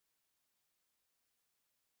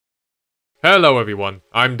Hello everyone,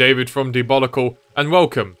 I'm David from Diabolical, and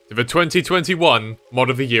welcome to the 2021 Mod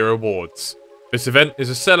of the Year Awards. This event is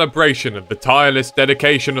a celebration of the tireless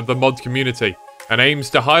dedication of the mod community, and aims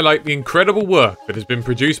to highlight the incredible work that has been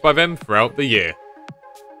produced by them throughout the year.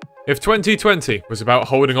 If 2020 was about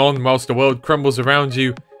holding on whilst the world crumbles around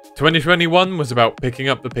you, 2021 was about picking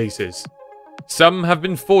up the pieces. Some have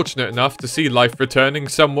been fortunate enough to see life returning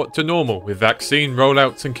somewhat to normal, with vaccine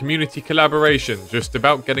rollouts and community collaboration just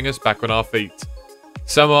about getting us back on our feet.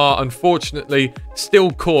 Some are, unfortunately,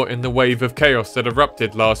 still caught in the wave of chaos that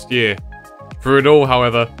erupted last year. Through it all,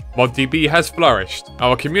 however, ModDB has flourished,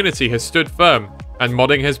 our community has stood firm, and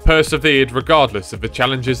modding has persevered regardless of the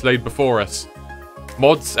challenges laid before us.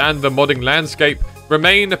 Mods and the modding landscape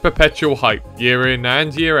remain a perpetual hype year in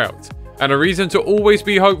and year out, and a reason to always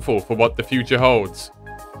be hopeful for what the future holds.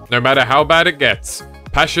 No matter how bad it gets,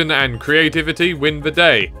 passion and creativity win the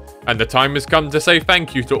day, and the time has come to say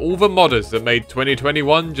thank you to all the modders that made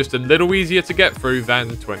 2021 just a little easier to get through than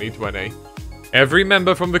 2020. Every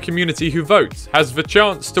member from the community who votes has the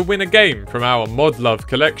chance to win a game from our Mod Love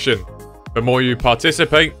collection. The more you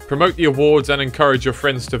participate, promote the awards and encourage your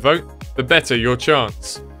friends to vote, the better your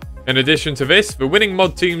chance. In addition to this, the winning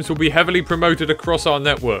mod teams will be heavily promoted across our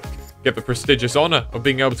network, get the prestigious honour of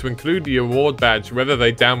being able to include the award badge whether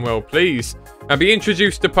they damn well please, and be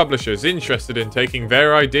introduced to publishers interested in taking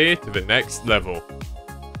their idea to the next level.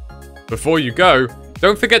 Before you go,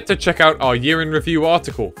 don't forget to check out our Year in Review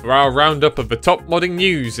article for our roundup of the top modding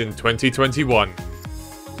news in 2021.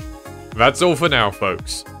 That's all for now,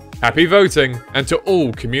 folks. Happy voting, and to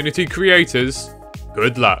all community creators,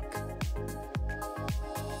 good luck.